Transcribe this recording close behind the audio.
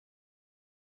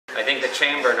I think the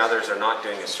Chamber and others are not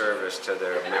doing a service to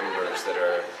their members that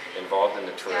are involved in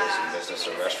the tourism business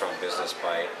or restaurant business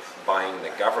by buying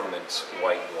the government's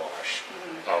whitewash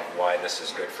of why this is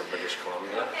good for British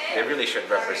Columbia. They really should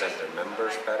represent their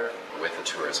members better. With the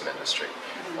tourism industry,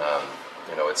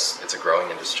 you know, it's a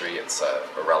growing industry. It's a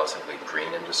relatively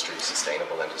green industry,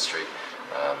 sustainable industry.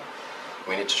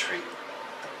 We need to treat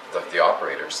the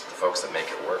operators, the folks that make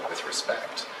it work, with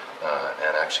respect,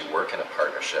 and actually work in a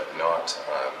partnership, not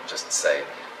just say,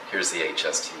 here's the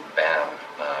HST, bam,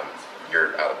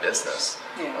 you're out of business,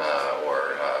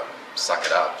 or suck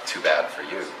it up, too bad for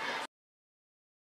you.